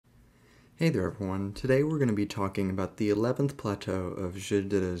Hey there everyone, today we're going to be talking about the 11th plateau of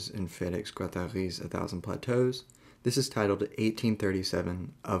Deleuze and Guattari's A Thousand Plateaus. This is titled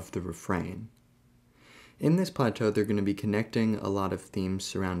 1837 of the Refrain. In this plateau they're going to be connecting a lot of themes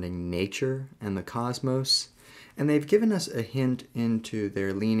surrounding nature and the cosmos, and they've given us a hint into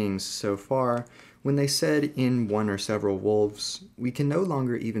their leanings so far when they said in One or Several Wolves, we can no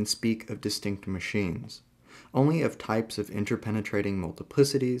longer even speak of distinct machines, only of types of interpenetrating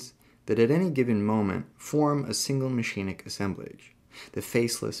multiplicities that at any given moment form a single machinic assemblage, the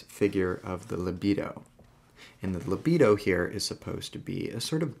faceless figure of the libido. And the libido here is supposed to be a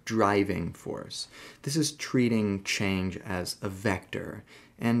sort of driving force. This is treating change as a vector,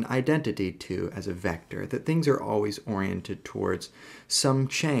 and identity too as a vector, that things are always oriented towards some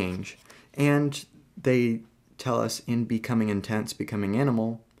change. And they tell us in Becoming Intense, Becoming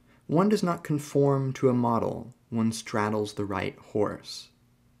Animal, one does not conform to a model, one straddles the right horse.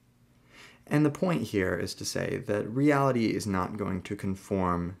 And the point here is to say that reality is not going to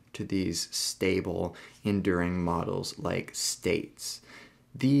conform to these stable, enduring models like states.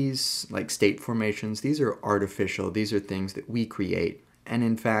 These, like state formations, these are artificial. These are things that we create. And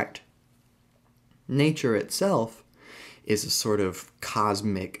in fact, nature itself is a sort of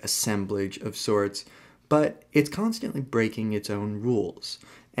cosmic assemblage of sorts, but it's constantly breaking its own rules.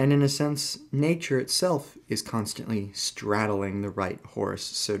 And in a sense, nature itself is constantly straddling the right horse,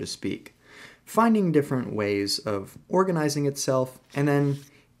 so to speak, finding different ways of organizing itself and then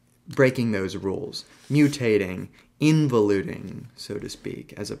breaking those rules, mutating, involuting, so to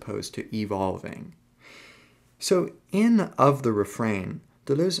speak, as opposed to evolving. So in Of the Refrain,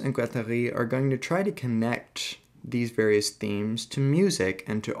 Deleuze and Guattari are going to try to connect these various themes to music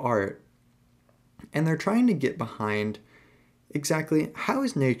and to art, and they're trying to get behind exactly how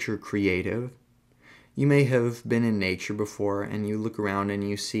is nature creative. You may have been in nature before and you look around and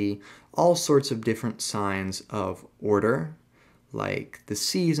you see all sorts of different signs of order, like the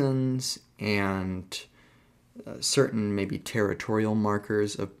seasons and certain maybe territorial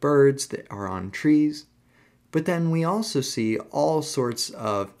markers of birds that are on trees. But then we also see all sorts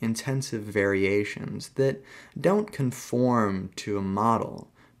of intensive variations that don't conform to a model,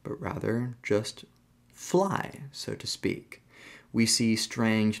 but rather just fly, so to speak. We see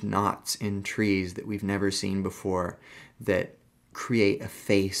strange knots in trees that we've never seen before that create a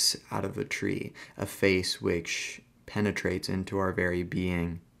face out of a tree, a face which penetrates into our very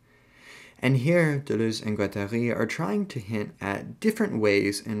being. And here, Deleuze and Guattari are trying to hint at different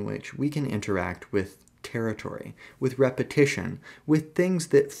ways in which we can interact with territory, with repetition, with things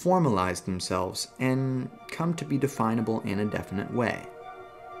that formalize themselves and come to be definable in a definite way.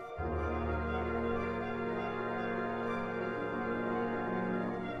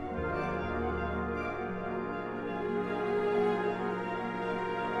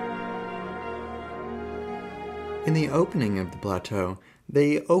 In the opening of the plateau,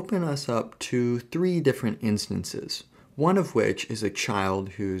 they open us up to three different instances, one of which is a child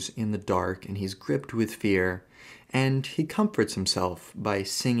who's in the dark and he's gripped with fear, and he comforts himself by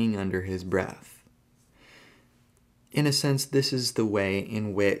singing under his breath. In a sense, this is the way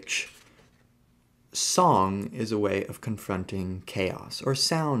in which song is a way of confronting chaos, or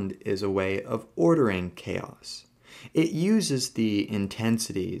sound is a way of ordering chaos. It uses the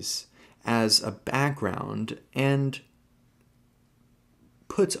intensities as a background and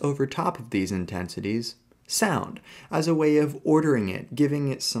puts over top of these intensities sound as a way of ordering it, giving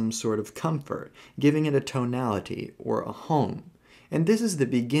it some sort of comfort, giving it a tonality or a home. And this is the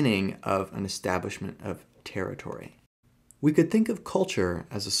beginning of an establishment of territory. We could think of culture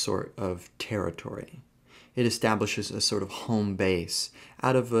as a sort of territory. It establishes a sort of home base.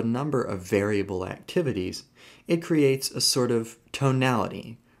 Out of a number of variable activities, it creates a sort of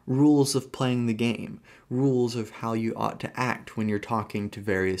tonality, rules of playing the game, rules of how you ought to act when you're talking to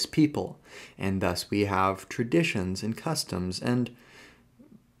various people, and thus we have traditions and customs and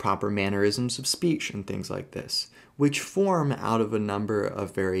proper mannerisms of speech and things like this, which form out of a number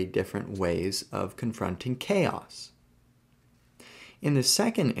of very different ways of confronting chaos. In the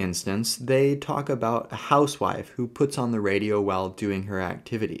second instance, they talk about a housewife who puts on the radio while doing her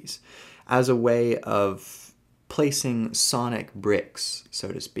activities as a way of placing sonic bricks,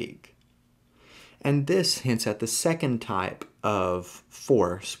 so to speak. And this hints at the second type of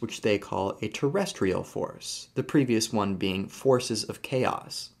force, which they call a terrestrial force, the previous one being forces of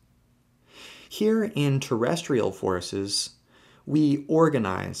chaos. Here in terrestrial forces, we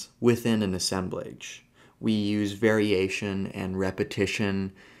organize within an assemblage. We use variation and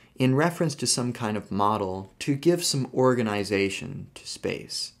repetition in reference to some kind of model to give some organization to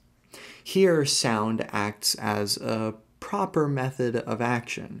space. Here, sound acts as a proper method of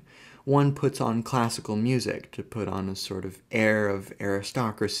action. One puts on classical music to put on a sort of air of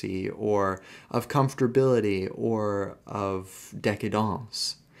aristocracy or of comfortability or of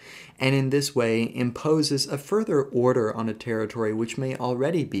décadence, and in this way imposes a further order on a territory which may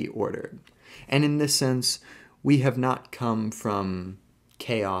already be ordered. And in this sense, we have not come from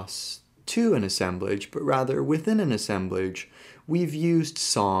chaos to an assemblage, but rather within an assemblage, we've used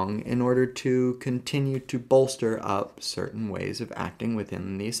song in order to continue to bolster up certain ways of acting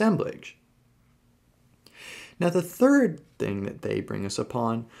within the assemblage. Now, the third thing that they bring us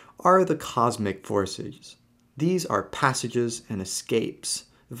upon are the cosmic forces. These are passages and escapes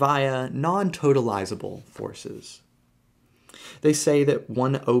via non-totalizable forces. They say that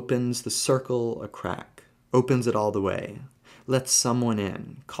one opens the circle a crack, opens it all the way, lets someone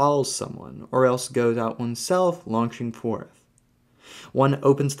in, calls someone, or else goes out oneself, launching forth. One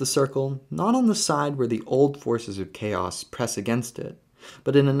opens the circle not on the side where the old forces of chaos press against it,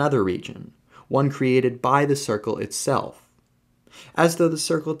 but in another region, one created by the circle itself, as though the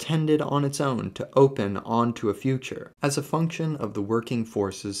circle tended on its own to open onto a future, as a function of the working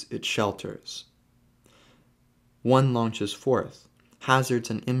forces it shelters. One launches forth, hazards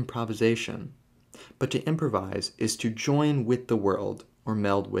an improvisation, but to improvise is to join with the world or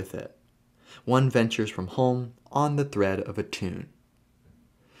meld with it. One ventures from home on the thread of a tune.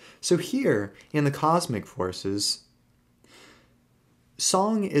 So here, in the cosmic forces,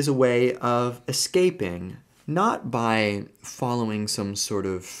 song is a way of escaping, not by following some sort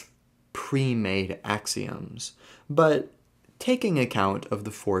of pre-made axioms, but taking account of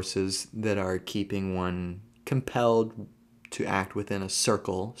the forces that are keeping one compelled to act within a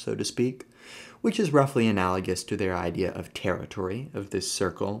circle, so to speak, which is roughly analogous to their idea of territory, of this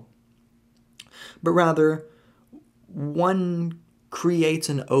circle. But rather, one creates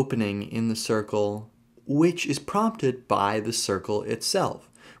an opening in the circle which is prompted by the circle itself,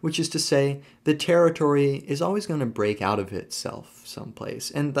 which is to say, the territory is always going to break out of itself someplace,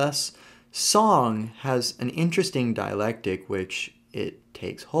 and thus song has an interesting dialectic which it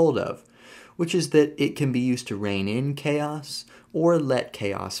takes hold of, which is that it can be used to rein in chaos or let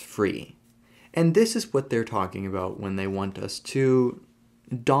chaos free. And this is what they're talking about when they want us to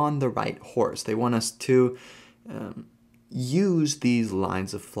don the right horse. They want us to use these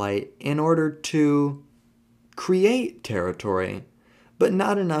lines of flight in order to create territory, but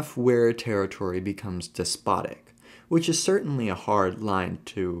not enough where territory becomes despotic, which is certainly a hard line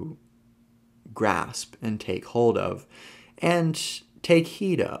to grasp and take hold of and take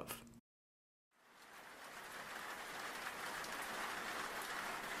heed of.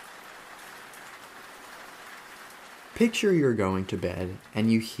 Picture you're going to bed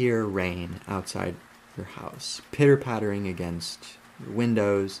and you hear rain outside your house, pitter-pattering against your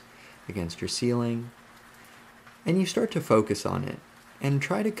windows, against your ceiling, and you start to focus on it and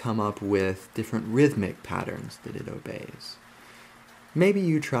try to come up with different rhythmic patterns that it obeys. Maybe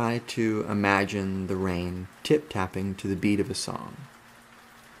you try to imagine the rain tip-tapping to the beat of a song.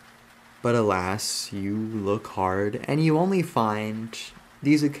 But alas, you look hard and you only find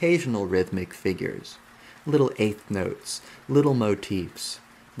these occasional rhythmic figures, little eighth notes, little motifs,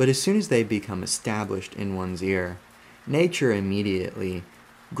 but as soon as they become established in one's ear, nature immediately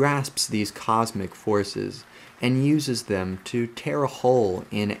grasps these cosmic forces and uses them to tear a hole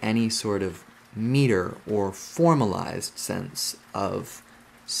in any sort of meter or formalized sense of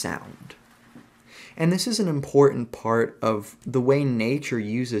sound. And this is an important part of the way nature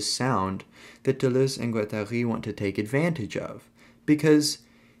uses sound that Deleuze and Guattari want to take advantage of, because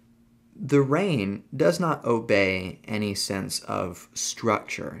the rain does not obey any sense of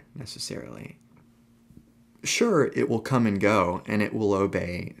structure, necessarily. Sure, it will come and go, and it will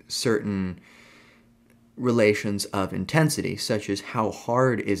obey certain relations of intensity, such as how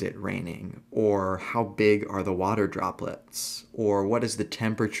hard is it raining, or how big are the water droplets, or what is the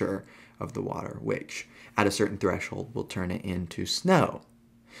temperature of the water, which, at a certain threshold, will turn it into snow.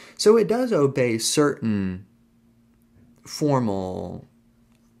 So it does obey certain formal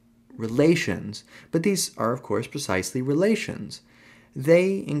relations, but these are, of course, precisely relations.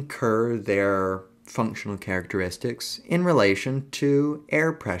 They incur their functional characteristics in relation to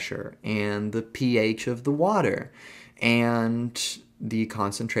air pressure and the pH of the water and the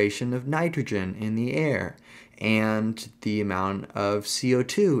concentration of nitrogen in the air and the amount of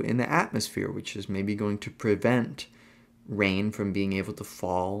CO2 in the atmosphere, which is maybe going to prevent rain from being able to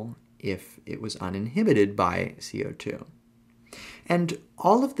fall if it was uninhibited by CO2. And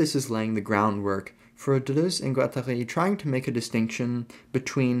all of this is laying the groundwork for Deleuze and Guattari trying to make a distinction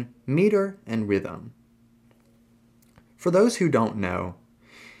between meter and rhythm. For those who don't know,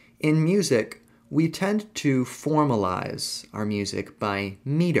 in music, we tend to formalize our music by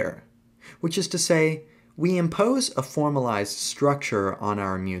meter, which is to say, we impose a formalized structure on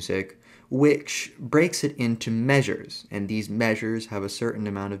our music which breaks it into measures, and these measures have a certain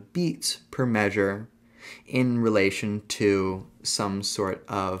amount of beats per measure in relation to some sort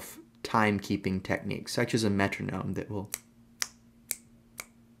of timekeeping technique, such as a metronome that will...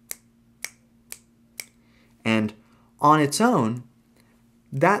 And on its own,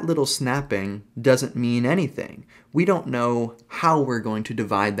 that little snapping doesn't mean anything. We don't know how we're going to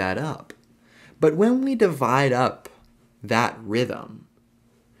divide that up. But when we divide up that rhythm,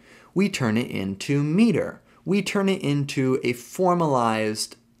 we turn it into meter. We turn it into a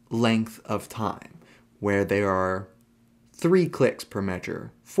formalized length of time, where there are 3 clicks per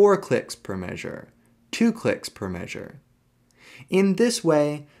measure, 4 clicks per measure, 2 clicks per measure. In this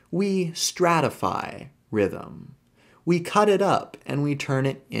way, we stratify rhythm. We cut it up and we turn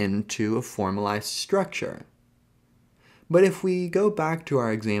it into a formalized structure. But if we go back to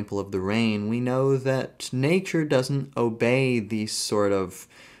our example of the rain, we know that nature doesn't obey these sort of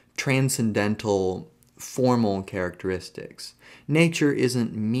transcendental formal characteristics. Nature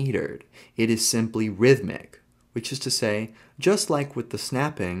isn't metered. It is simply rhythmic, which is to say, just like with the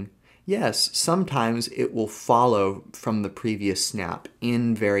snapping, yes, sometimes it will follow from the previous snap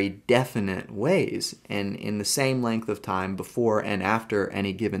in very definite ways and in the same length of time before and after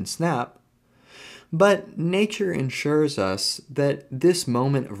any given snap. But nature ensures us that this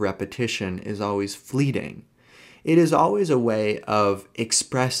moment of repetition is always fleeting. It is always a way of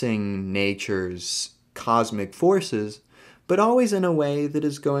expressing nature's cosmic forces, but always in a way that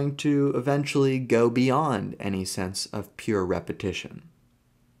is going to eventually go beyond any sense of pure repetition.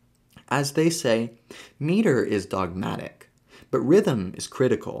 As they say, meter is dogmatic, but rhythm is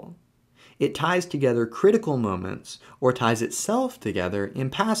critical. It ties together critical moments or ties itself together in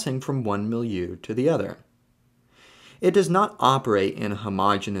passing from one milieu to the other. It does not operate in a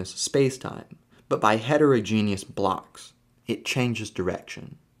homogeneous spacetime, but by heterogeneous blocks. It changes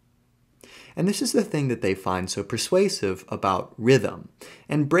direction. And this is the thing that they find so persuasive about rhythm,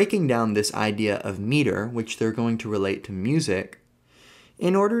 and breaking down this idea of meter, which they're going to relate to music,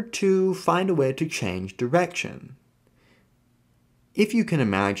 in order to find a way to change direction. If you can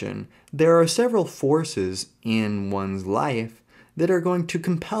imagine, there are several forces in one's life that are going to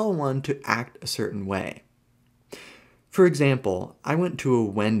compel one to act a certain way. For example, I went to a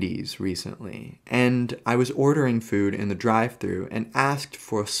Wendy's recently, and I was ordering food in the drive-thru and asked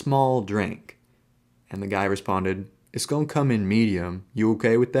for a small drink. And the guy responded, "It's gonna come in medium. You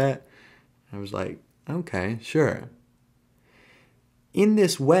okay with that?" I was like, okay, sure. In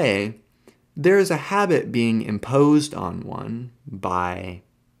this way, there is a habit being imposed on one by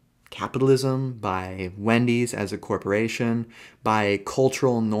capitalism, by Wendy's as a corporation, by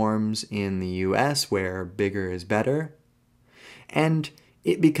cultural norms in the US where bigger is better, and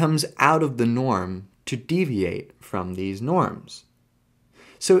it becomes out of the norm to deviate from these norms.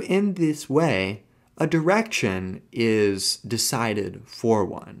 So in this way, a direction is decided for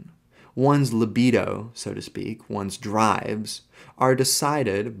one. One's libido, so to speak, one's drives, are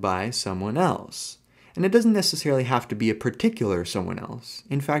decided by someone else. And it doesn't necessarily have to be a particular someone else.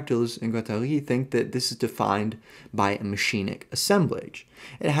 In fact, Deleuze and Guattari think that this is defined by a machinic assemblage.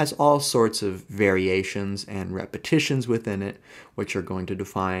 It has all sorts of variations and repetitions within it, which are going to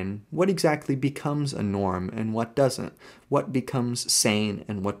define what exactly becomes a norm and what doesn't, what becomes sane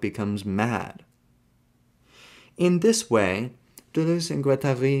and what becomes mad. In this way, Deleuze and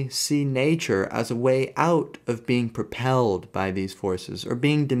Guattari see nature as a way out of being propelled by these forces or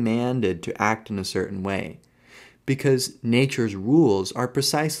being demanded to act in a certain way, because nature's rules are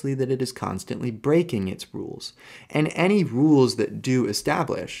precisely that it is constantly breaking its rules, and any rules that do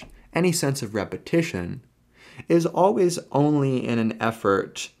establish any sense of repetition is always only in an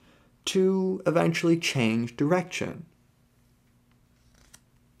effort to eventually change direction.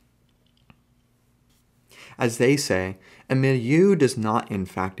 As they say, a milieu does not in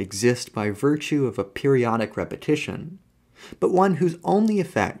fact exist by virtue of a periodic repetition, but one whose only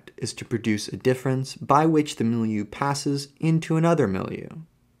effect is to produce a difference by which the milieu passes into another milieu.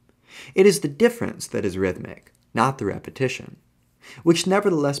 It is the difference that is rhythmic, not the repetition, which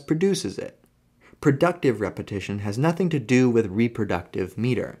nevertheless produces it. Productive repetition has nothing to do with reproductive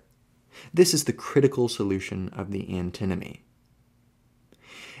meter. This is the critical solution of the antinomy.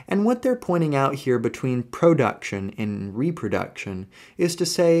 And what they're pointing out here between production and reproduction is to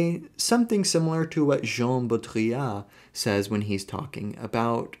say something similar to what Jean Baudrillard says when he's talking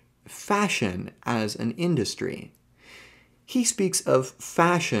about fashion as an industry. He speaks of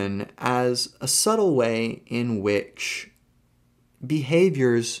fashion as a subtle way in which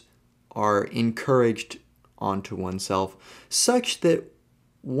behaviors are encouraged onto oneself such that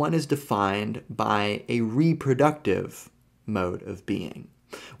one is defined by a reproductive mode of being.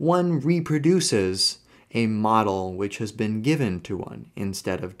 One reproduces a model which has been given to one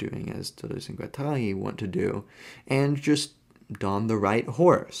instead of doing as Deleuze and Guattari want to do and just don the right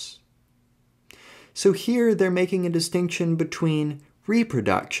horse. So here they're making a distinction between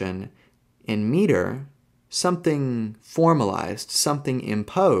reproduction in meter, something formalized, something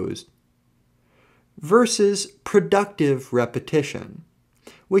imposed, versus productive repetition,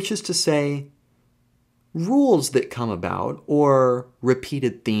 which is to say, rules that come about, or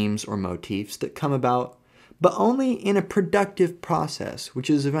repeated themes or motifs that come about, but only in a productive process, which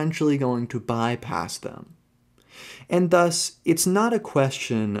is eventually going to bypass them. And thus, it's not a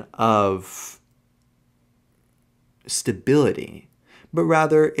question of stability, but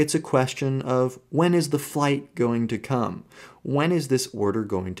rather it's a question of when is the flight going to come? When is this order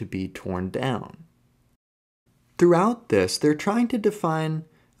going to be torn down? Throughout this, they're trying to define,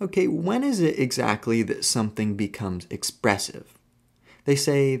 okay, when is it exactly that something becomes expressive? They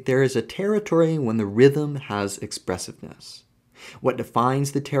say there is a territory when the rhythm has expressiveness. What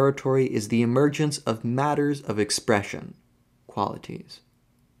defines the territory is the emergence of matters of expression, qualities.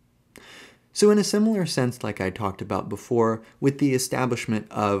 So in a similar sense, like I talked about before, with the establishment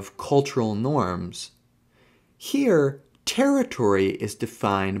of cultural norms, here, territory is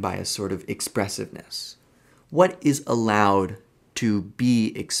defined by a sort of expressiveness. What is allowed to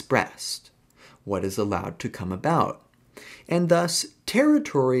be expressed? What is allowed to come about? And thus,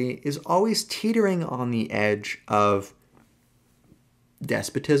 territory is always teetering on the edge of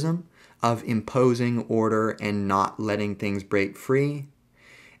despotism, of imposing order and not letting things break free,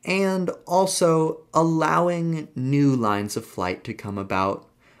 and also allowing new lines of flight to come about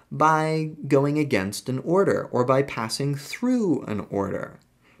by going against an order or by passing through an order,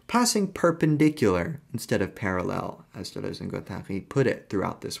 passing perpendicular instead of parallel, as Deleuze and Guattari put it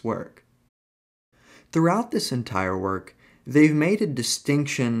throughout this work. Throughout this entire work, they've made a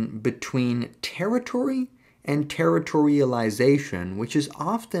distinction between territory and territorialization, which is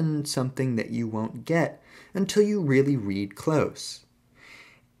often something that you won't get until you really read close.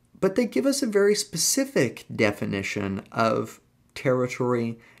 But they give us a very specific definition of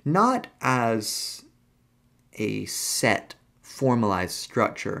territory, not as a set, formalized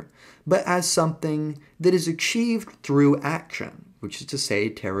structure, but as something that is achieved through action, which is to say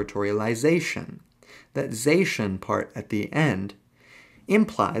territorialization. That zation part at the end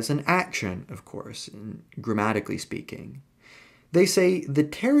implies an action, of course, grammatically speaking. They say the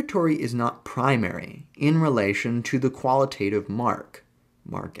territory is not primary in relation to the qualitative mark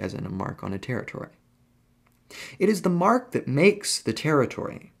as in a mark on a territory. It is the mark that makes the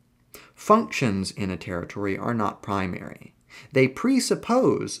territory. Functions in a territory are not primary. They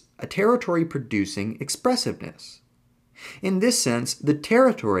presuppose a territory producing expressiveness. In this sense, the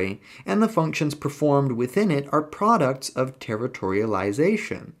territory and the functions performed within it are products of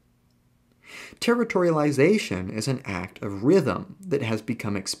territorialization. Territorialization is an act of rhythm that has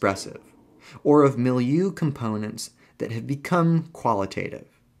become expressive, or of milieu components that have become qualitative.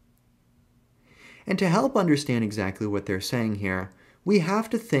 And to help understand exactly what they're saying here, we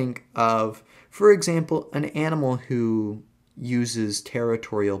have to think of, for example, an animal who uses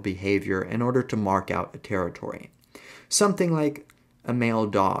territorial behavior in order to mark out a territory. Something like a male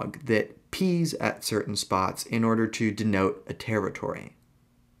dog that pees at certain spots in order to denote a territory.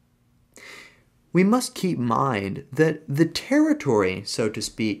 We must keep in mind that the territory, so to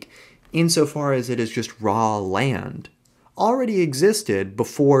speak, insofar as it is just raw land, already existed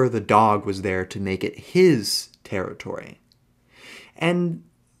before the dog was there to make it his territory. And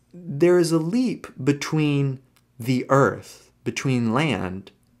there is a leap between the earth, between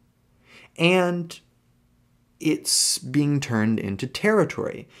land, and it's being turned into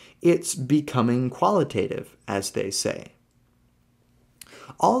territory. It's becoming qualitative, as they say.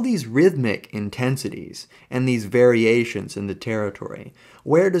 All these rhythmic intensities and these variations in the territory.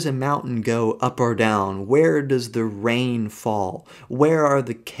 Where does a mountain go up or down? Where does the rain fall? Where are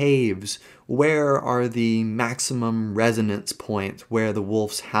the caves? Where are the maximum resonance points where the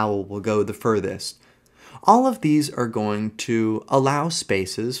wolf's howl will go the furthest? All of these are going to allow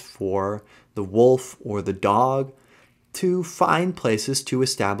spaces for the wolf or the dog to find places to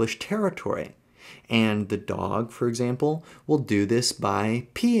establish territory. And the dog, for example, will do this by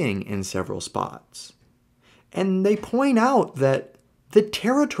peeing in several spots. And they point out that the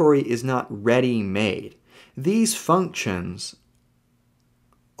territory is not ready-made. These functions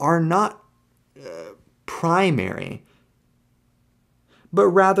are not primary, but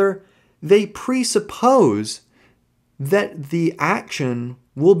rather they presuppose that the action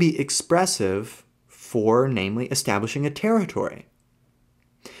will be expressive for, namely, establishing a territory.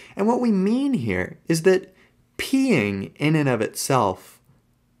 And what we mean here is that peeing in and of itself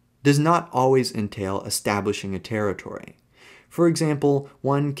does not always entail establishing a territory. For example,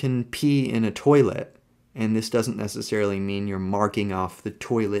 one can pee in a toilet, and this doesn't necessarily mean you're marking off the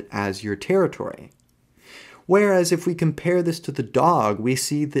toilet as your territory. Whereas if we compare this to the dog, we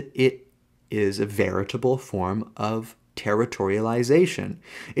see that it is a veritable form of territorialization.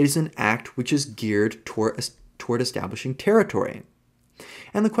 It is an act which is geared toward establishing territory.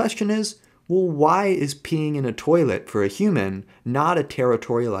 And the question is, well, why is peeing in a toilet for a human not a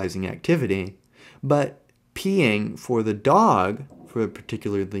territorializing activity, but peeing for the dog, for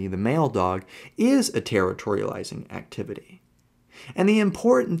particularly the male dog, is a territorializing activity? And the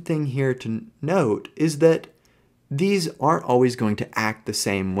important thing here to note is that these aren't always going to act the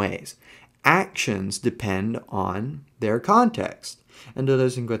same ways. Actions depend on their context. And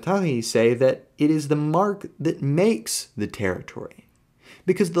Deleuze and Guattari say that it is the mark that makes the territory.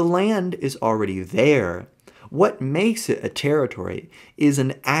 Because the land is already there, what makes it a territory is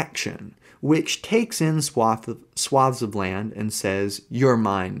an action which takes in swaths of land and says, "You're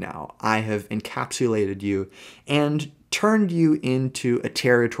mine now. I have encapsulated you and turned you into a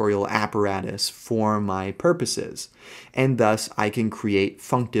territorial apparatus for my purposes, and thus I can create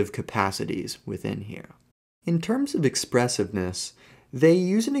functive capacities within here." In terms of expressiveness, they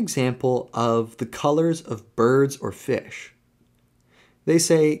use an example of the colors of birds or fish. They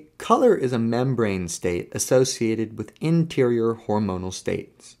say color is a membrane state associated with interior hormonal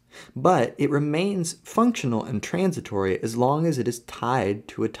states, but it remains functional and transitory as long as it is tied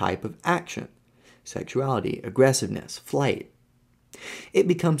to a type of action: sexuality, aggressiveness, flight. It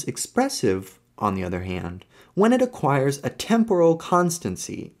becomes expressive, on the other hand, when it acquires a temporal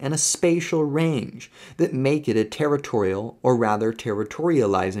constancy and a spatial range that make it a territorial, or rather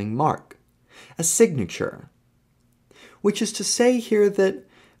territorializing mark, a signature. Which is to say here that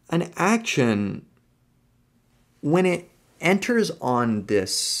an action, when it enters on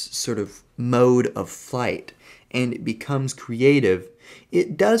this sort of mode of flight and it becomes creative,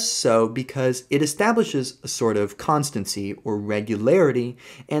 it does so because it establishes a sort of constancy or regularity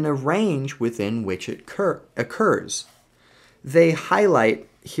and a range within which it occurs. They highlight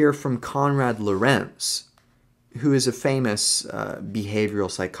here from Konrad Lorenz, who is a famous behavioral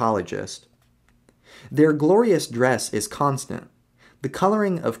psychologist. Their glorious dress is constant. The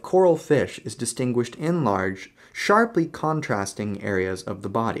coloring of coral fish is distinguished in large, sharply contrasting areas of the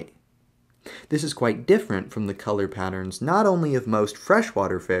body. This is quite different from the color patterns not only of most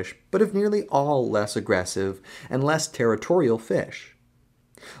freshwater fish, but of nearly all less aggressive and less territorial fish.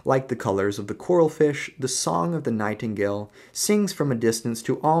 Like the colors of the coral fish, the song of the nightingale sings from a distance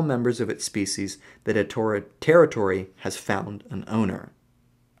to all members of its species that a territory has found an owner.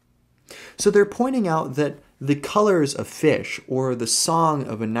 So they're pointing out that the colors of fish or the song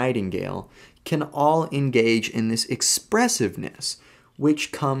of a nightingale can all engage in this expressiveness,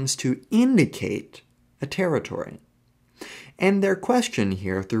 which comes to indicate a territory. And their question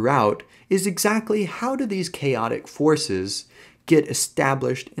here throughout is exactly how do these chaotic forces get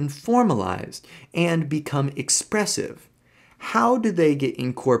established and formalized and become expressive? How do they get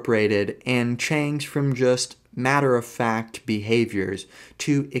incorporated and change from just matter-of-fact behaviors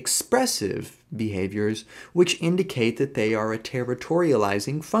to expressive behaviors which indicate that they are a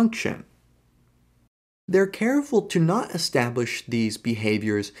territorializing function? They're careful to not establish these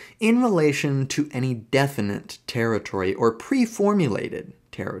behaviors in relation to any definite territory or pre-formulated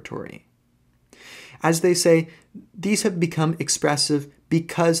territory. As they say, these have become expressive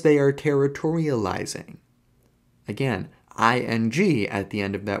because they are territorializing. Again, ing at the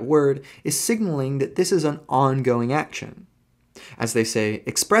end of that word is signaling that this is an ongoing action. As they say,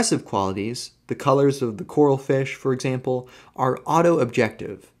 expressive qualities, the colors of the coral fish, for example, are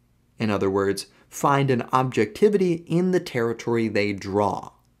auto-objective. In other words, find an objectivity in the territory they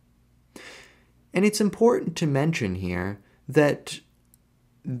draw. And it's important to mention here that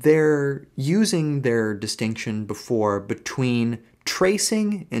they're using their distinction before between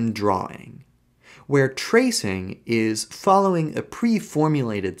tracing and drawing, where tracing is following a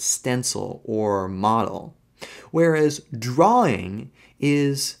pre-formulated stencil or model, whereas drawing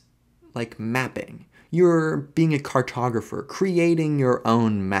is like mapping. You're being a cartographer, creating your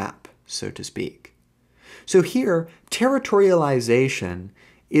own map, so to speak. So here, territorialization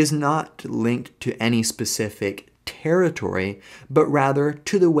is not linked to any specific territory, but rather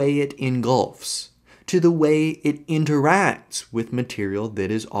to the way it engulfs, to the way it interacts with material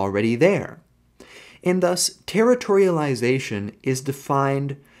that is already there. And thus, territorialization is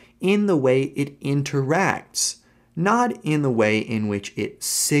defined in the way it interacts, not in the way in which it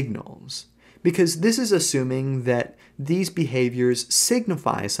signals, because this is assuming that these behaviors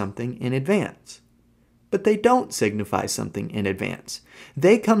signify something in advance. But they don't signify something in advance.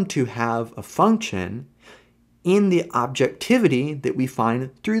 They come to have a function in the objectivity that we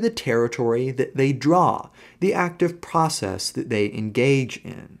find through the territory that they draw, the active process that they engage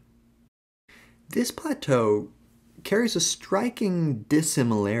in. This plateau carries a striking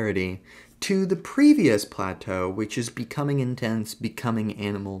dissimilarity to the previous plateau, which is becoming intense, becoming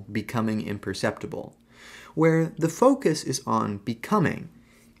animal, becoming imperceptible, where the focus is on becoming.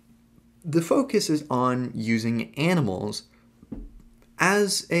 The focus is on using animals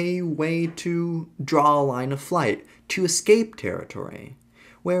as a way to draw a line of flight, to escape territory.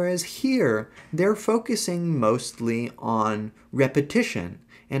 Whereas here, they're focusing mostly on repetition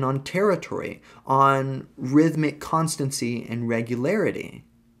and on territory, on rhythmic constancy and regularity.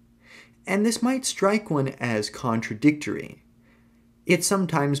 And this might strike one as contradictory. It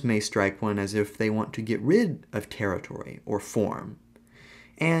sometimes may strike one as if they want to get rid of territory or form.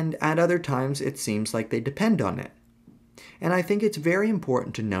 And at other times, it seems like they depend on it. And I think it's very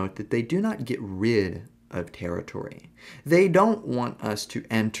important to note that they do not get rid of territory. They don't want us to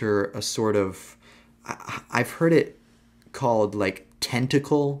enter a sort of, I've heard it called like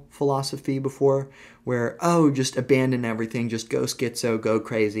tentacle philosophy before, where, oh, just abandon everything, just go schizo, go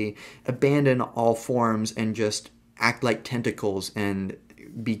crazy, abandon all forms and just act like tentacles and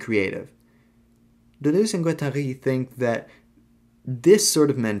be creative. Deleuze and Guattari think that this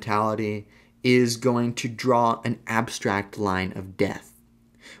sort of mentality is going to draw an abstract line of death,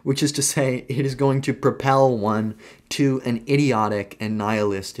 which is to say, it is going to propel one to an idiotic and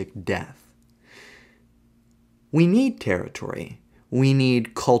nihilistic death. We need territory. We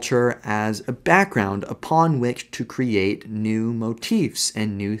need culture as a background upon which to create new motifs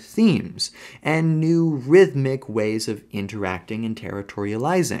and new themes and new rhythmic ways of interacting and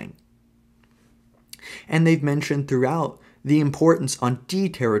territorializing. And they've mentioned throughout the importance on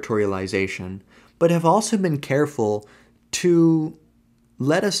deterritorialization, but have also been careful to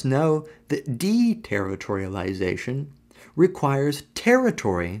let us know that deterritorialization requires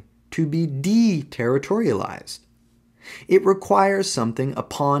territory to be deterritorialized. It requires something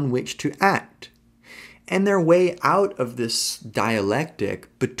upon which to act. And their way out of this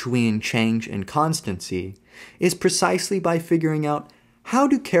dialectic between change and constancy is precisely by figuring out, how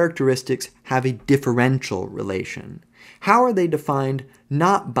do characteristics have a differential relation? How are they defined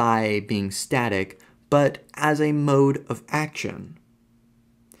not by being static, but as a mode of action?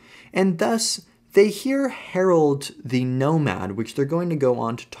 And thus, they here herald the nomad, which they're going to go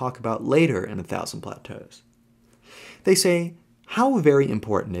on to talk about later in A Thousand Plateaus. They say how very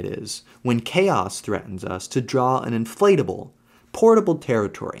important it is when chaos threatens us to draw an inflatable, portable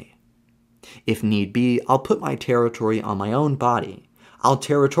territory. If need be, I'll put my territory on my own body. I'll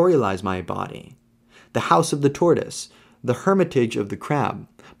territorialize my body. The house of the tortoise, the hermitage of the crab,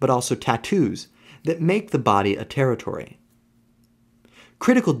 but also tattoos that make the body a territory.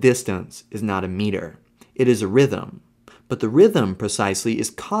 Critical distance is not a meter, it is a rhythm, but the rhythm precisely is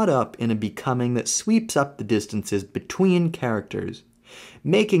caught up in a becoming that sweeps up the distances between characters,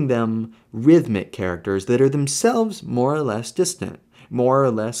 making them rhythmic characters that are themselves more or less distant, more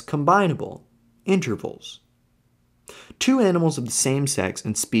or less combinable, intervals. Two animals of the same sex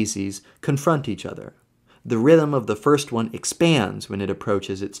and species confront each other. The rhythm of the first one expands when it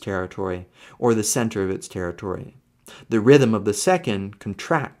approaches its territory, or the center of its territory. The rhythm of the second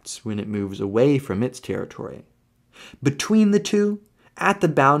contracts when it moves away from its territory. Between the two, at the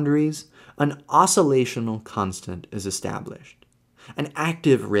boundaries, an oscillational constant is established. An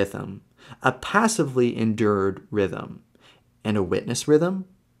active rhythm, a passively endured rhythm, and a witness rhythm.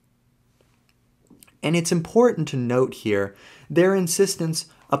 And it's important to note here their insistence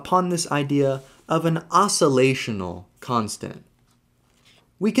upon this idea of an oscillational constant.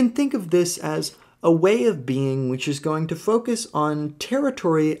 We can think of this as a way of being which is going to focus on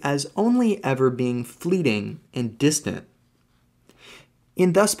territory as only ever being fleeting and distant.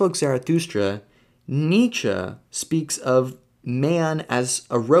 In Thus Spoke Zarathustra, Nietzsche speaks of man as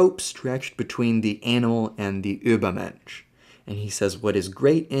a rope stretched between the animal and the Übermensch. And he says what is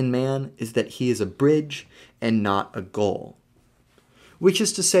great in man is that he is a bridge and not a goal. Which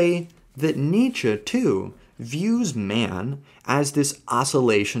is to say that Nietzsche, too, views man as this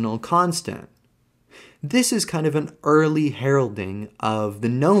oscillational constant. This is kind of an early heralding of the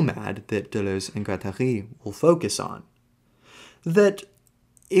nomad that Deleuze and Guattari will focus on. That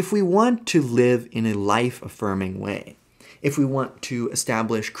if we want to live in a life-affirming way, if we want to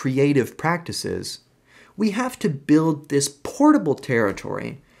establish creative practices, we have to build this portable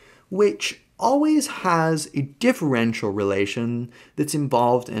territory which always has a differential relation that's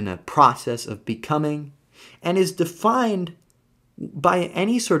involved in a process of becoming and is defined by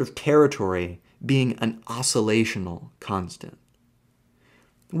any sort of territory being an oscillational constant.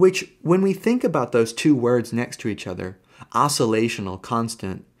 Which, when we think about those two words next to each other, oscillational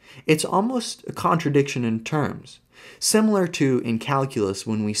constant, it's almost a contradiction in terms, similar to in calculus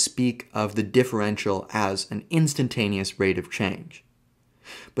when we speak of the differential as an instantaneous rate of change.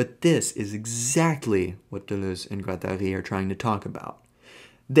 But this is exactly what Deleuze and Guattari are trying to talk about.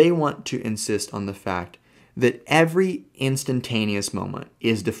 They want to insist on the fact that every instantaneous moment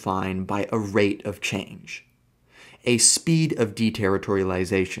is defined by a rate of change, a speed of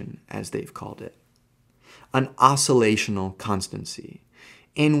deterritorialization, as they've called it, an oscillational constancy,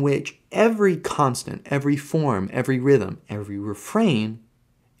 in which every constant, every form, every rhythm, every refrain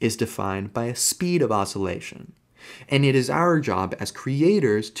is defined by a speed of oscillation. And it is our job as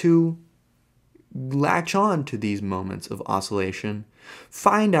creators to latch on to these moments of oscillation,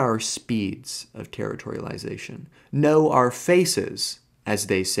 find our speeds of territorialization, know our faces, as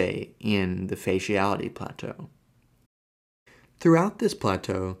they say in the faciality plateau. Throughout this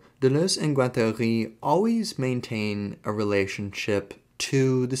plateau, Deleuze and Guattari always maintain a relationship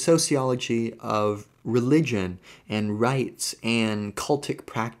to the sociology of religion and rites and cultic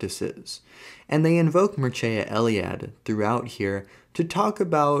practices. And they invoke Mircea Eliade throughout here to talk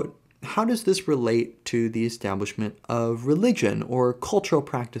about how does this relate to the establishment of religion or cultural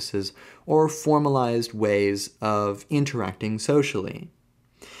practices or formalized ways of interacting socially.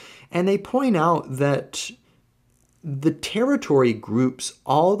 And they point out that the territory groups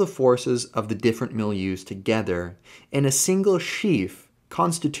all the forces of the different milieus together in a single sheaf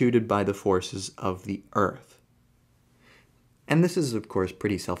constituted by the forces of the earth. And this is, of course,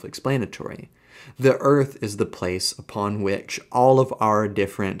 pretty self-explanatory. The earth is the place upon which all of our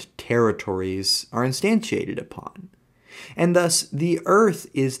different territories are instantiated upon. And thus, the earth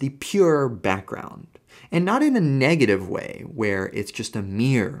is the pure background. And not in a negative way, where it's just a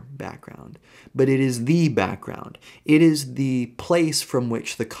mere background, but it is the background. It is the place from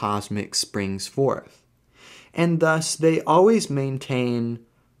which the cosmic springs forth. And thus, they always maintain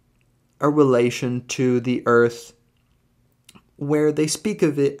a relation to the earth where they speak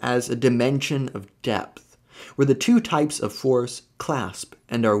of it as a dimension of depth, where the two types of force clasp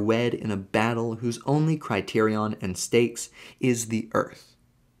and are wed in a battle whose only criterion and stakes is the earth.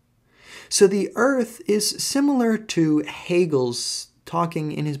 So the earth is similar to Hegel's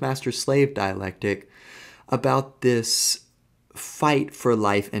talking in his master-slave dialectic about this fight for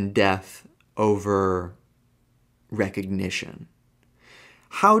life and death over recognition.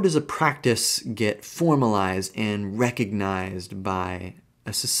 How does a practice get formalized and recognized by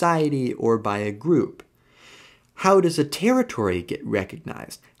a society or by a group? How does a territory get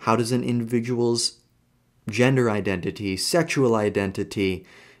recognized? How does an individual's gender identity, sexual identity,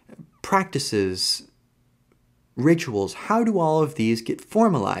 practices, rituals, how do all of these get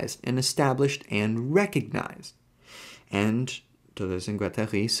formalized and established and recognized? And Deleuze and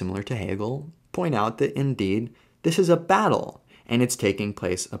Guattari, similar to Hegel, point out that indeed this is a battle and it's taking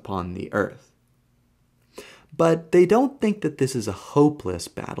place upon the earth. But they don't think that this is a hopeless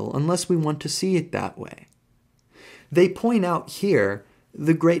battle unless we want to see it that way. They point out here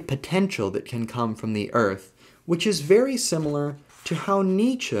the great potential that can come from the earth, which is very similar to how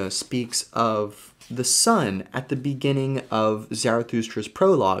Nietzsche speaks of the sun at the beginning of Zarathustra's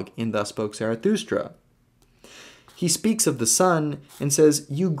prologue in Thus Spoke Zarathustra. He speaks of the sun and says,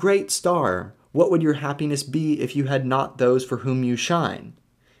 "You great star, what would your happiness be if you had not those for whom you shine?"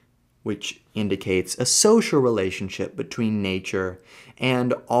 Which indicates a social relationship between nature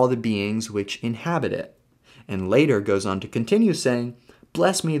and all the beings which inhabit it. And later goes on to continue saying,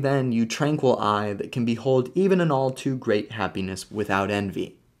 "Bless me then, you tranquil eye that can behold even an all too great happiness without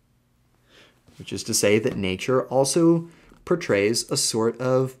envy." Which is to say that nature also portrays a sort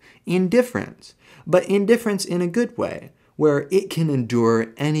of indifference, but indifference in a good way, where it can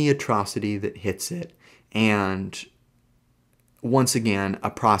endure any atrocity that hits it, and once again, a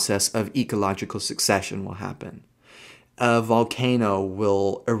process of ecological succession will happen. A volcano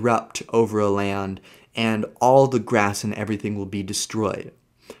will erupt over a land, and all the grass and everything will be destroyed.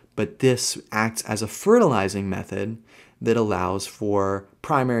 But this acts as a fertilizing method that allows for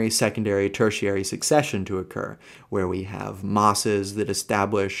primary, secondary, tertiary succession to occur, where we have mosses that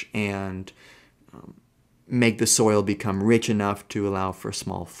establish and make the soil become rich enough to allow for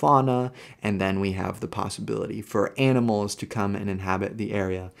small fauna, and then we have the possibility for animals to come and inhabit the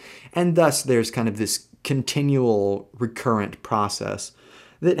area. And thus there's kind of this continual recurrent process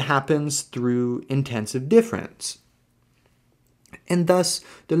that happens through intensive difference. And thus,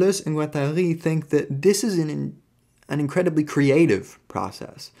 Deleuze and Guattari think that this is an incredibly creative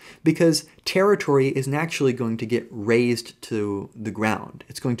process, because territory is naturally going to get razed to the ground.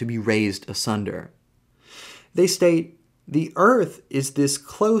 It's going to be razed asunder. They state, the earth is this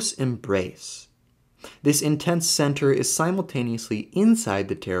close embrace. This intense center is simultaneously inside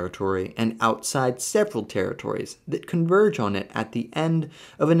the territory and outside several territories that converge on it at the end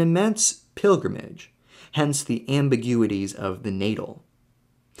of an immense pilgrimage, hence the ambiguities of the natal.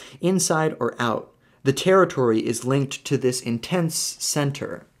 Inside or out, the territory is linked to this intense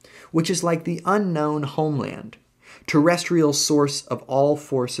center, which is like the unknown homeland, terrestrial source of all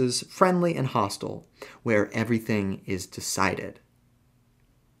forces, friendly and hostile, where everything is decided.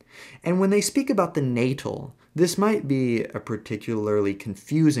 And when they speak about the natal, this might be a particularly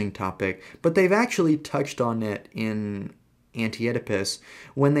confusing topic, but they've actually touched on it in Anti-Oedipus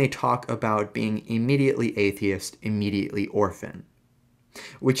when they talk about being immediately atheist, immediately orphan,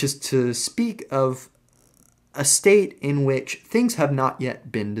 which is to speak of a state in which things have not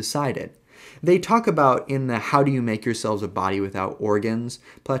yet been decided. They talk about in the How Do You Make Yourselves a Body Without Organs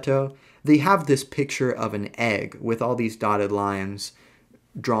plateau, they have this picture of an egg with all these dotted lines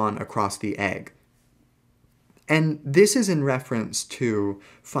drawn across the egg. And this is in reference to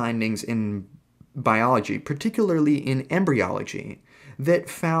findings in biology, particularly in embryology, that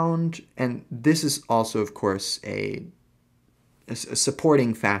found, and this is also, of course, a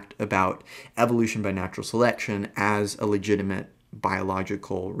supporting fact about evolution by natural selection as a legitimate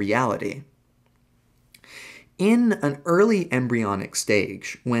biological reality. In an early embryonic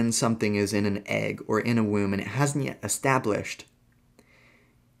stage, when something is in an egg or in a womb and it hasn't yet established,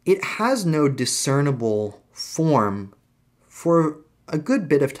 it has no discernible form for a good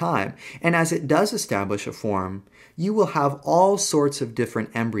bit of time. And as it does establish a form, you will have all sorts of different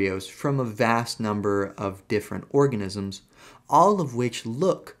embryos from a vast number of different organisms, all of which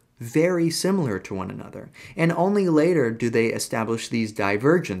look very similar to one another. And only later do they establish these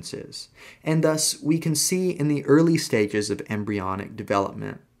divergences. And thus, we can see in the early stages of embryonic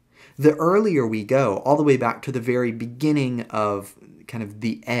development, the earlier we go, all the way back to the very beginning of kind of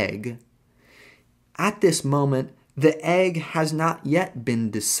the egg, at this moment, the egg has not yet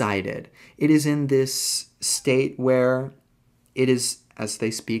been decided. It is in this state where it is, as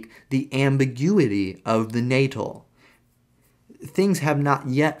they speak, the ambiguity of the natal. Things have not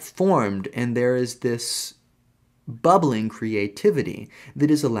yet formed, and there is this bubbling creativity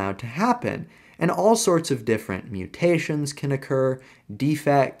that is allowed to happen. And all sorts of different mutations can occur,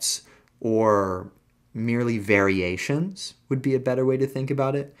 defects, or merely variations would be a better way to think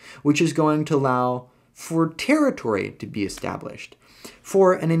about it, which is going to allow for territory to be established,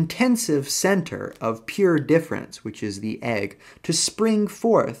 for an intensive center of pure difference, which is the egg, to spring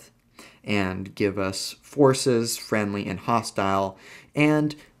forth and give us forces, friendly and hostile,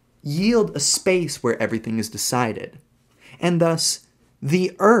 and yield a space where everything is decided. And thus,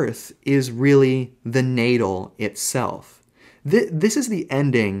 the earth is really the natal itself. This is the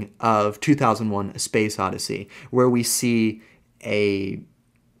ending of 2001: A Space Odyssey, where we see a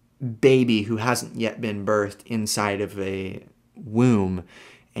baby who hasn't yet been birthed inside of a womb,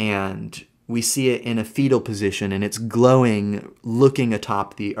 and we see it in a fetal position, and it's glowing, looking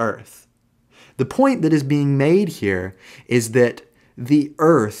atop the earth. The point that is being made here is that the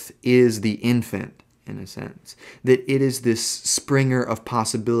earth is the infant, in a sense. That it is this springer of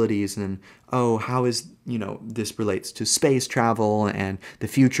possibilities, and how is, this relates to space travel and the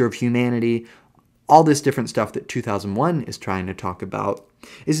future of humanity. All this different stuff that 2001 is trying to talk about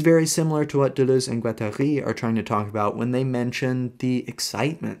is very similar to what Deleuze and Guattari are trying to talk about when they mention the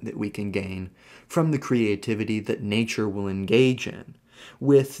excitement that we can gain from the creativity that nature will engage in,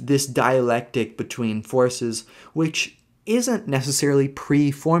 with this dialectic between forces which isn't necessarily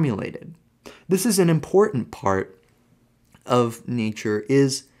pre-formulated. This is an important part of nature,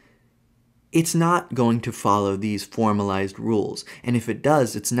 is it's not going to follow these formalized rules. And if it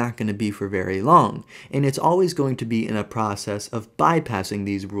does, it's not going to be for very long. And it's always going to be in a process of bypassing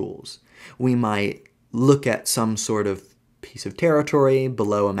these rules. We might look at some sort of piece of territory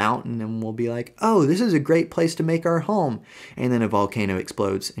below a mountain and we'll be like, oh, this is a great place to make our home. And then a volcano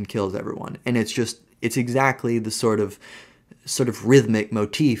explodes and kills everyone. And it's exactly the sort of rhythmic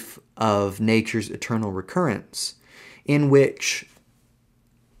motif of nature's eternal recurrence, in which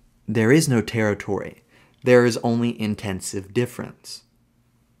there is no territory. There is only intensive difference.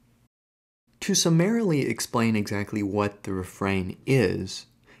 To summarily explain exactly what the refrain is,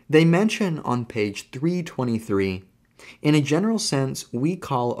 they mention on page 323 In a general sense, we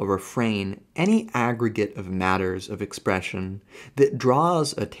call a refrain any aggregate of matters of expression that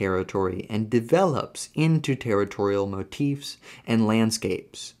draws a territory and develops into territorial motifs and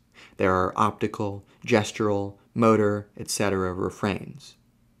landscapes. There are optical, gestural, motor, etc. refrains.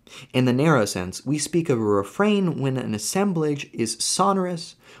 In the narrow sense, we speak of a refrain when an assemblage is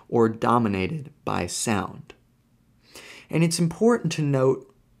sonorous or dominated by sound. And it's important to note,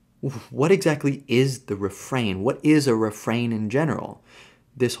 what exactly is the refrain? What is a refrain in general?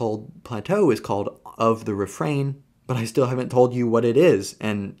 This whole plateau is called Of the Refrain, but I still haven't told you what it is,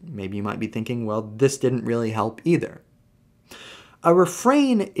 and maybe you might be thinking, well, this didn't really help either. A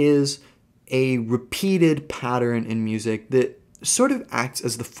refrain is a repeated pattern in music that sort of acts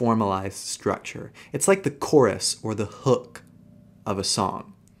as the formalized structure. It's like the chorus or the hook of a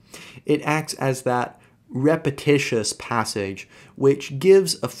song. It acts as that repetitious passage which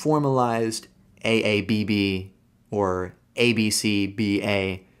gives a formalized AABB or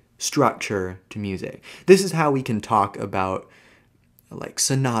ABCBA structure to music. This is how we can talk about like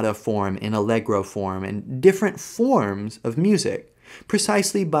sonata form and allegro form and different forms of music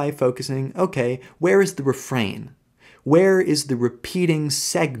precisely by focusing, okay, where is the refrain? Where is the repeating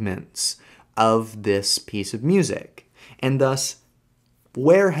segments of this piece of music? And thus,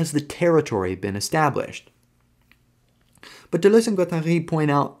 where has the territory been established? But Deleuze and Guattari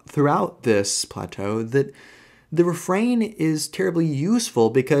point out throughout this plateau that the refrain is terribly useful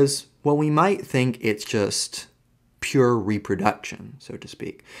because, well, we might think it's just pure reproduction, so to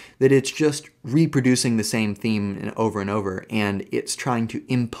speak. That it's just reproducing the same theme over and over, and it's trying to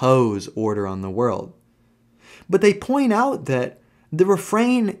impose order on the world. But they point out that the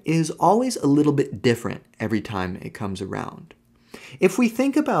refrain is always a little bit different every time it comes around. If we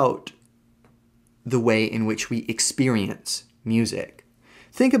think about the way in which we experience music,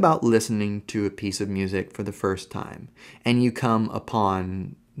 think about listening to a piece of music for the first time, and you come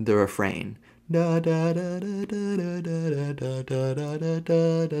upon the refrain. There's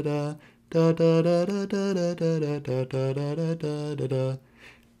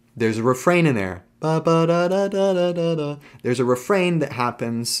a refrain in there. There's a refrain that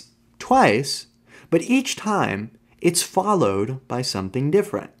happens twice, but each time it's followed by something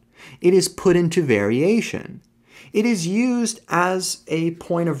different. It is put into variation. It is used as a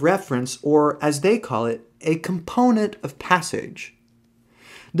point of reference, or as they call it, a component of passage.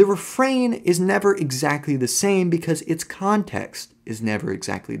 The refrain is never exactly the same because its context is never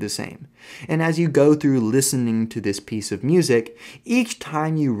exactly the same. And as you go through listening to this piece of music, each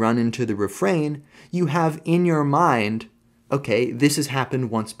time you run into the refrain, you have in your mind, okay, this has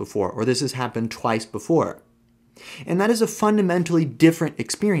happened once before, or this has happened twice before. And that is a fundamentally different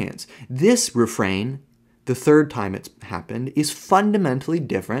experience. This refrain, the third time it's happened, is fundamentally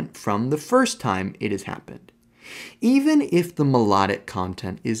different from the first time it has happened. Even if the melodic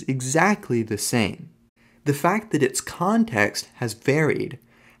content is exactly the same, the fact that its context has varied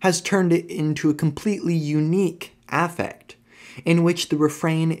has turned it into a completely unique affect, in which the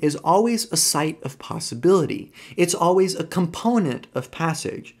refrain is always a site of possibility. It's always a component of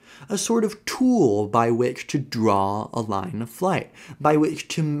passage, a sort of tool by which to draw a line of flight, by which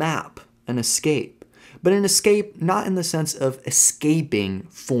to map an escape. But an escape not in the sense of escaping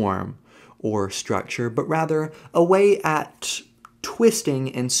form or structure, but rather a way at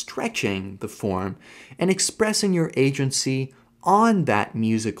twisting and stretching the form and expressing your agency on that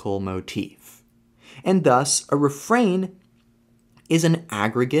musical motif. And thus, a refrain is an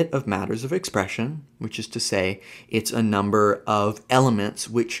aggregate of matters of expression, which is to say, it's a number of elements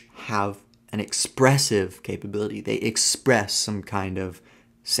which have an expressive capability. They express some kind of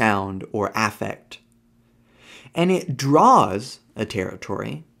sound or affect. And it draws a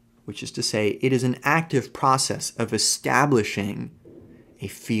territory, which is to say, it is an active process of establishing a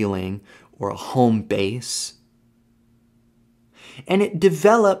feeling or a home base. And it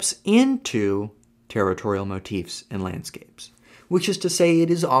develops into territorial motifs and landscapes, which is to say, it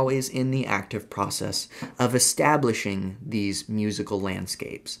is always in the active process of establishing these musical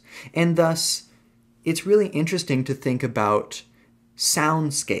landscapes. And thus, it's really interesting to think about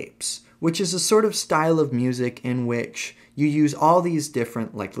soundscapes, which is a sort of style of music in which you use all these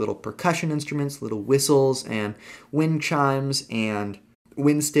different like little percussion instruments, little whistles and wind chimes and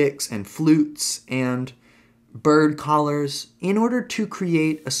wind sticks and flutes and bird callers in order to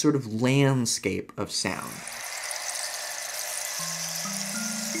create a sort of landscape of sound.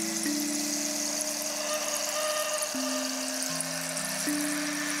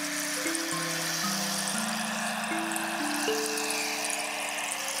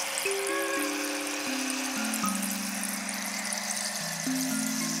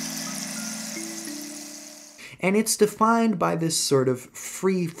 And it's defined by this sort of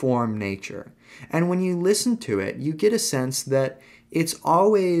free-form nature. And when you listen to it, you get a sense that it's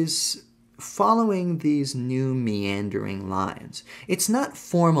always following these new meandering lines. It's not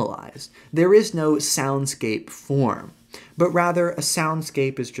formalized. There is no soundscape form, but rather a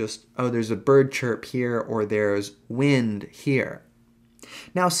soundscape is just, oh, there's a bird chirp here, or there's wind here.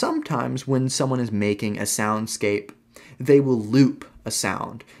 Now, sometimes when someone is making a soundscape, they will loop a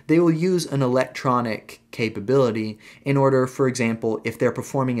sound. They will use an electronic capability in order, for example, if they're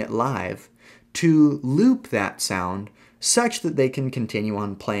performing it live, to loop that sound such that they can continue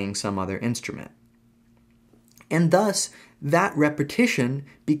on playing some other instrument. And thus, that repetition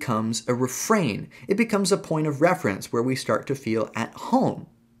becomes a refrain. It becomes a point of reference where we start to feel at home.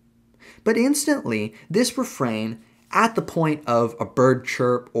 But instantly, this refrain, at the point of a bird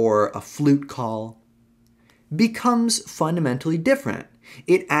chirp or a flute call, becomes fundamentally different.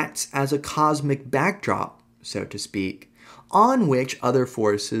 It acts as a cosmic backdrop, so to speak, on which other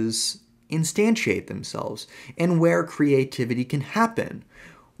forces instantiate themselves, and where creativity can happen,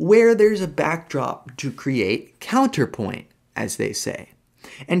 where there's a backdrop to create counterpoint, as they say.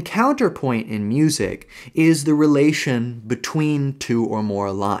 And counterpoint in music is the relation between two or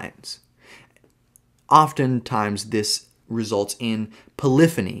more lines. Oftentimes this results in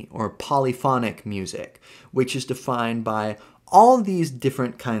polyphony or polyphonic music, which is defined by all these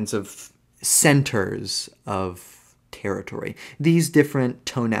different kinds of centers of territory, these different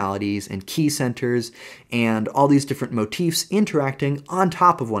tonalities and key centers, and all these different motifs interacting on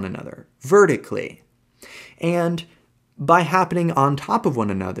top of one another, vertically. And by happening on top of one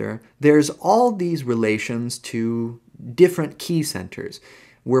another, there's all these relations to different key centers.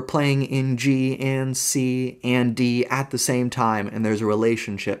 We're playing in G and C and D at the same time, and there's a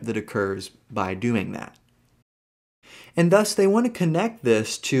relationship that occurs by doing that. And thus they want to connect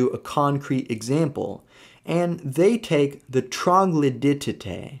this to a concrete example, and they take the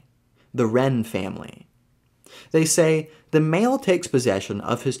troglodytitae, the wren family. They say, the male takes possession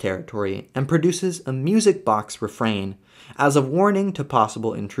of his territory and produces a music box refrain as a warning to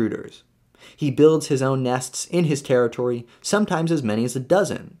possible intruders. He builds his own nests in his territory, sometimes as many as a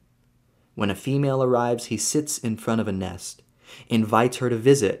dozen. When a female arrives, he sits in front of a nest, invites her to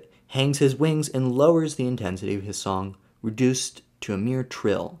visit, hangs his wings, and lowers the intensity of his song, reduced to a mere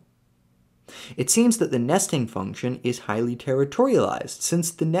trill. It seems that the nesting function is highly territorialized,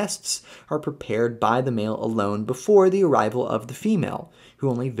 since the nests are prepared by the male alone before the arrival of the female, who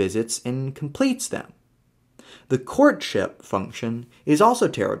only visits and completes them. The courtship function is also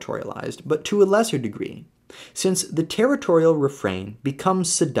territorialized, but to a lesser degree, since the territorial refrain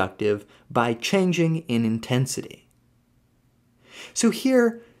becomes seductive by changing in intensity. So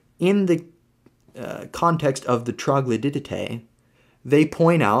here, in the context of the troglodytitae, they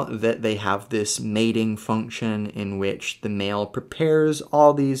point out that they have this mating function in which the male prepares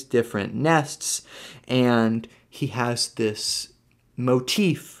all these different nests, and he has this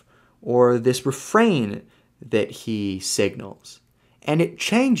motif or this refrain that he signals. And it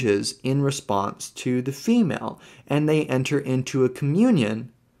changes in response to the female, and they enter into a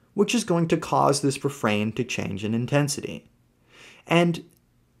communion, which is going to cause this refrain to change in intensity. And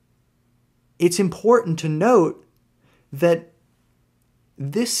it's important to note that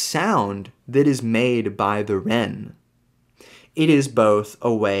this sound that is made by the wren, it is both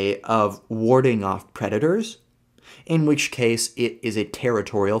a way of warding off predators, in which case it is a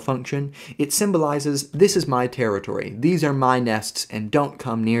territorial function. It symbolizes, this is my territory, these are my nests, and don't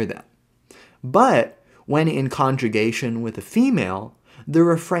come near them. But when in conjugation with a female, the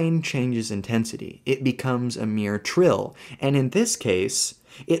refrain changes intensity. It becomes a mere trill, and in this case,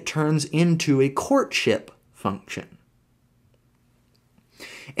 it turns into a courtship function.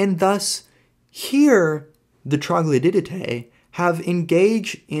 And thus, here, the troglodytitae have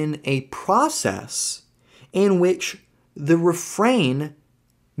engaged in a process in which the refrain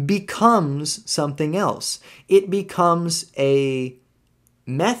becomes something else. It becomes a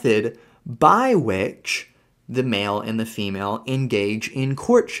method by which the male and the female engage in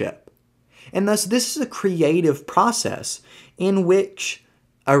courtship. And thus, this is a creative process in which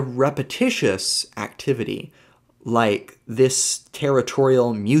a repetitious activity like this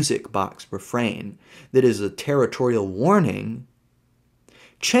territorial music box refrain that is a territorial warning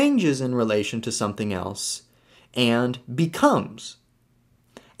changes in relation to something else and becomes.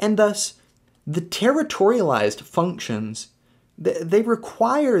 And thus, the territorialized functions, they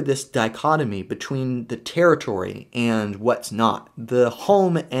require this dichotomy between the territory and what's not, the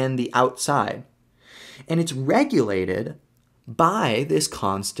home and the outside. And it's regulated by this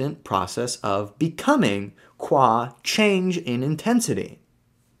constant process of becoming qua change in intensity.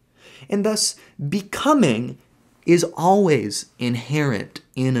 And thus, becoming is always inherent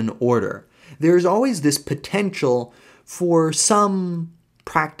in an order. There's always this potential for some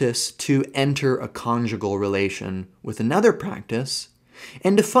practice to enter a conjugal relation with another practice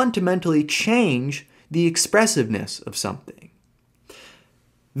and to fundamentally change the expressiveness of something.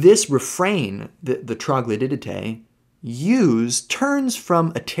 This refrain that the troglodytitae use turns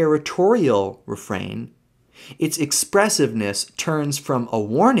from a territorial refrain. Its expressiveness turns from a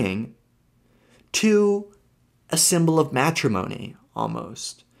warning to a symbol of matrimony,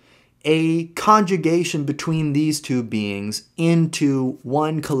 almost. A conjugation between these two beings into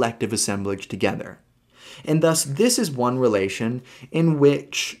one collective assemblage together. And thus, this is one relation in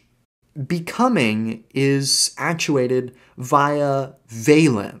which becoming is actuated via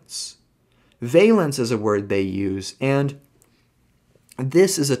valence. Valence is a word they use, and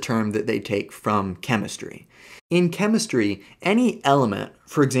this is a term that they take from chemistry. In chemistry, any element,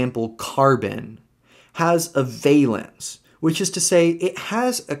 for example, carbon, has a valence, which is to say it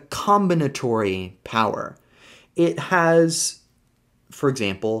has a combinatory power. It has, for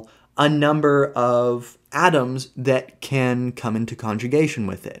example, a number of atoms that can come into conjugation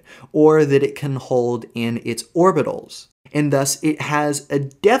with it, or that it can hold in its orbitals. And thus it has a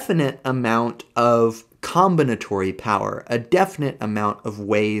definite amount of combinatory power, a definite amount of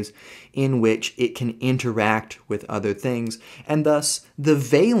ways in which it can interact with other things. And thus the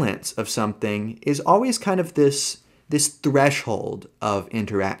valence of something is always kind of this threshold of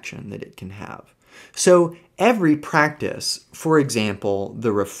interaction that it can have. So every practice, for example,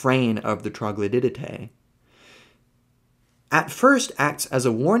 the refrain of the troglodytitae, at first acts as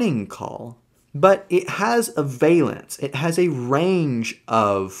a warning call, but it has a valence. It has a range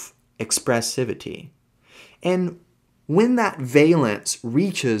of expressivity. And when that valence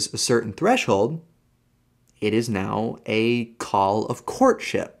reaches a certain threshold, it is now a call of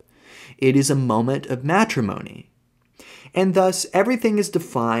courtship. It is a moment of matrimony. And thus, everything is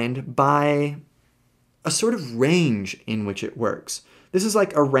defined by a sort of range in which it works. This is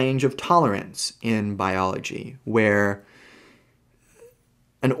like a range of tolerance in biology, where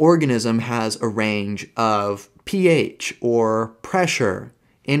an organism has a range of pH or pressure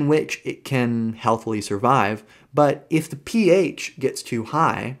in which it can healthily survive. But if the pH gets too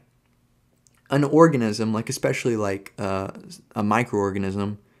high, an organism, especially a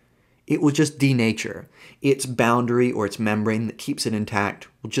microorganism, it will just denature. Its boundary or its membrane that keeps it intact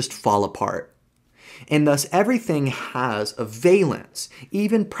will just fall apart. And thus everything has a valence,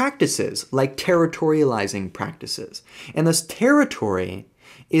 even practices like territorializing practices. And thus territory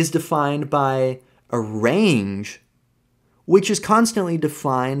is defined by a range which is constantly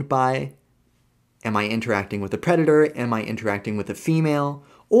defined by, am I interacting with a predator? Am I interacting with a female?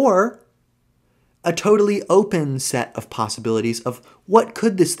 Or a totally open set of possibilities of what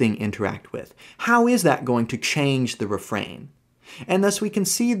could this thing interact with? How is that going to change the refrain? And thus we can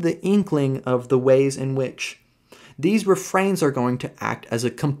see the inkling of the ways in which these refrains are going to act as a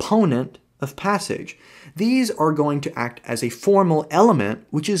component of passage. These are going to act as a formal element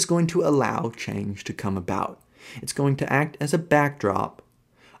which is going to allow change to come about. It's going to act as a backdrop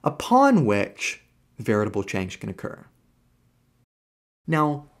upon which veritable change can occur.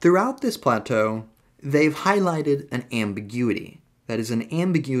 Now, throughout this plateau, they've highlighted an ambiguity. That is an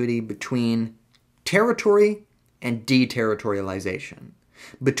ambiguity between territory and deterritorialization,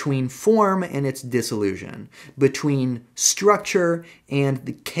 between form and its dissolution, between structure and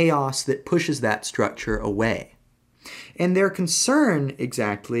the chaos that pushes that structure away. And their concern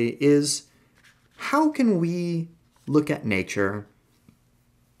exactly is, how can we look at nature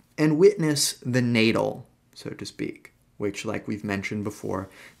and witness the natal, so to speak, which, like we've mentioned before,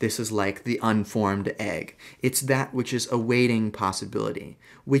 this is like the unformed egg. It's that which is awaiting possibility,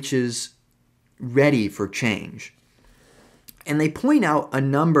 which is ready for change. And they point out a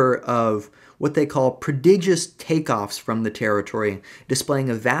number of what they call prodigious takeoffs from the territory, displaying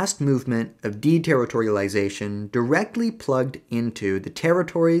a vast movement of deterritorialization directly plugged into the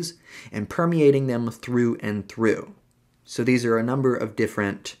territories and permeating them through and through. So these are a number of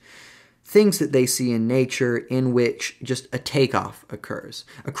different things that they see in nature in which just a takeoff occurs,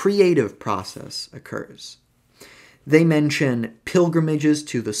 a creative process occurs. They mention pilgrimages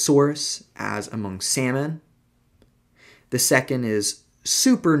to the source, as among salmon. The second is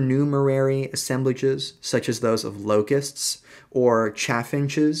supernumerary assemblages, such as those of locusts or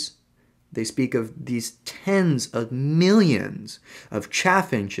chaffinches. They speak of these tens of millions of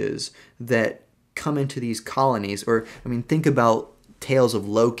chaffinches that come into these colonies. Or, think about tales of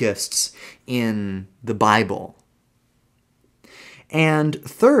locusts in the Bible. And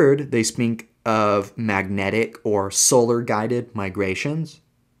third, they speak of magnetic or solar-guided migrations.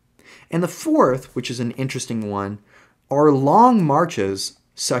 And the fourth, which is an interesting one, are long marches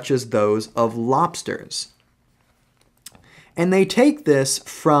such as those of lobsters. And they take this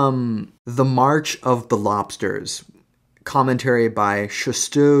from The March of the Lobsters, commentary by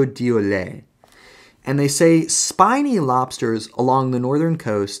Chasteau-Diolet. And they say spiny lobsters along the northern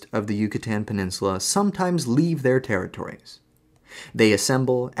coast of the Yucatan Peninsula sometimes leave their territories. They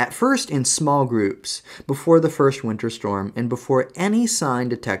assemble, at first in small groups, before the first winter storm and before any sign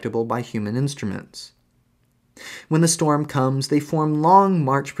detectable by human instruments. When the storm comes, they form long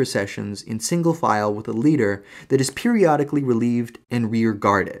march processions in single file with a leader that is periodically relieved and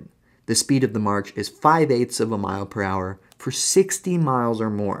rear-guarded. The speed of the march is 5/8 of a mile per hour for 60 miles or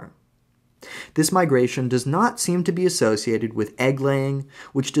more. This migration does not seem to be associated with egg-laying,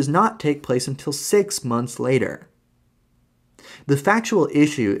 which does not take place until 6 months later. The factual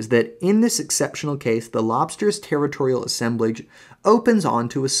issue is that in this exceptional case, the lobster's territorial assemblage opens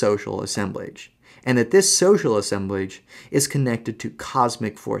onto a social assemblage, and that this social assemblage is connected to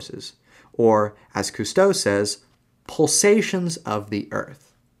cosmic forces, or, as Cousteau says, pulsations of the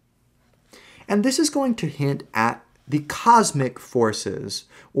earth. And this is going to hint at the cosmic forces,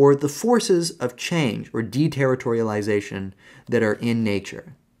 or the forces of change or deterritorialization that are in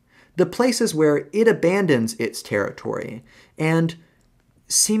nature. The places where it abandons its territory, and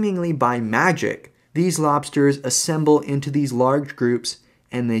seemingly by magic, these lobsters assemble into these large groups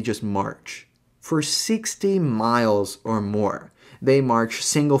and they just march. For 60 miles or more, they march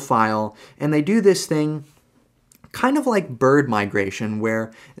single file, and they do this thing kind of like bird migration,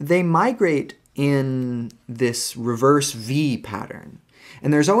 where they migrate in this reverse V pattern.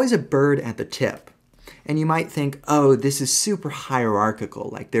 And there's always a bird at the tip. And you might think, oh, this is super hierarchical,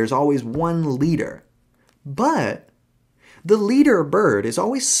 like there's always one leader. But the leader bird is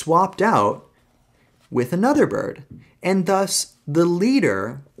always swapped out with another bird. And thus, the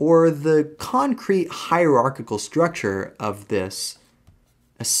leader, or the concrete hierarchical structure of this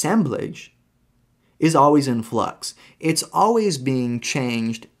assemblage, is always in flux. It's always being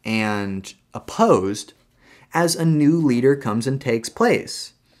changed and opposed as a new leader comes and takes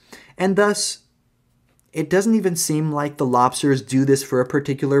place. And thus, it doesn't even seem like the lobsters do this for a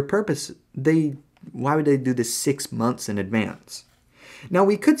particular purpose. Why would they do this 6 months in advance? Now,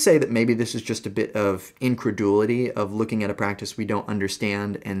 we could say that maybe this is just a bit of incredulity of looking at a practice we don't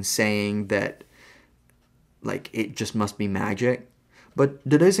understand and saying that, like, it just must be magic. But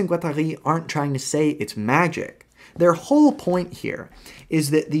Deleuze and Guattari aren't trying to say it's magic. Their whole point here is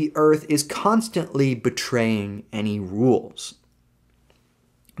that the earth is constantly betraying any rules.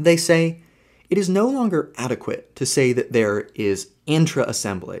 They say it is no longer adequate to say that there is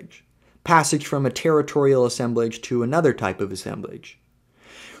intra-assemblage, passage from a territorial assemblage to another type of assemblage.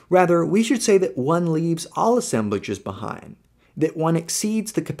 Rather, we should say that one leaves all assemblages behind, that one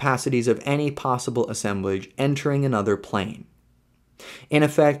exceeds the capacities of any possible assemblage entering another plane. In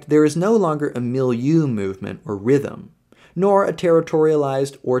effect, there is no longer a milieu movement or rhythm, nor a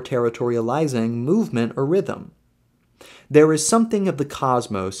territorialized or territorializing movement or rhythm. There is something of the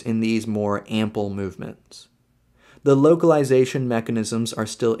cosmos in these more ample movements. The localization mechanisms are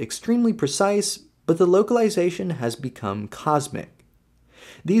still extremely precise, but the localization has become cosmic.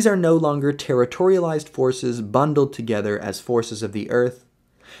 These are no longer territorialized forces bundled together as forces of the earth.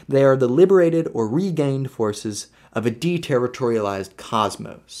 They are the liberated or regained forces of a deterritorialized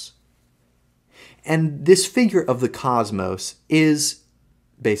cosmos. And this figure of the cosmos is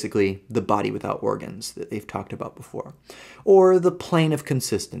basically the body without organs that they've talked about before, or the plane of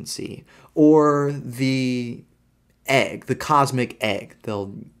consistency, or the egg, the cosmic egg.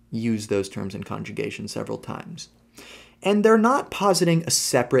 They'll use those terms in conjugation several times. And they're not positing a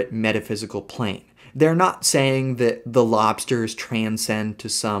separate metaphysical plane. They're not saying that the lobsters transcend to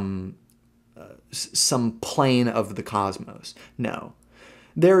some plane of the cosmos. No.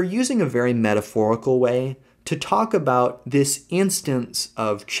 They're using a very metaphorical way to talk about this instance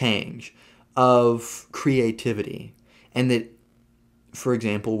of change, of creativity, and that, for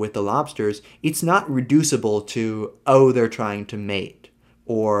example, with the lobsters, it's not reducible to, oh, they're trying to mate,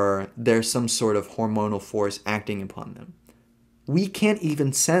 or there's some sort of hormonal force acting upon them. We can't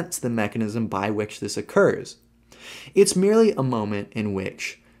even sense the mechanism by which this occurs. It's merely a moment in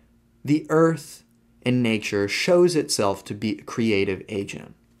which the earth and nature shows itself to be a creative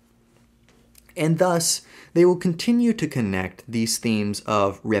agent. And thus, they will continue to connect these themes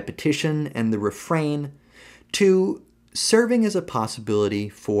of repetition and the refrain to serving as a possibility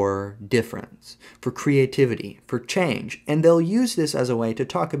for difference, for creativity, for change. And they'll use this as a way to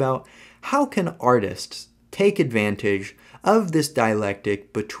talk about how can artists take advantage of this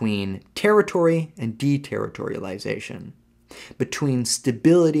dialectic between territory and deterritorialization. between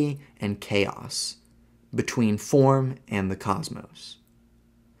stability and chaos, between form and the cosmos.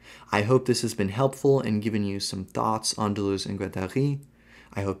 I hope this has been helpful and given you some thoughts on Deleuze and Guattari.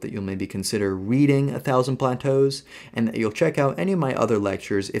 I hope that you'll maybe consider reading A Thousand Plateaus, and that you'll check out any of my other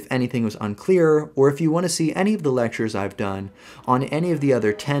lectures if anything was unclear, or if you want to see any of the lectures I've done on any of the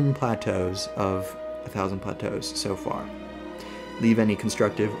other 10 plateaus of A Thousand Plateaus so far. Leave any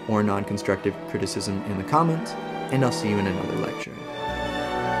constructive or non-constructive criticism in the comments, and I'll see you in another lecture.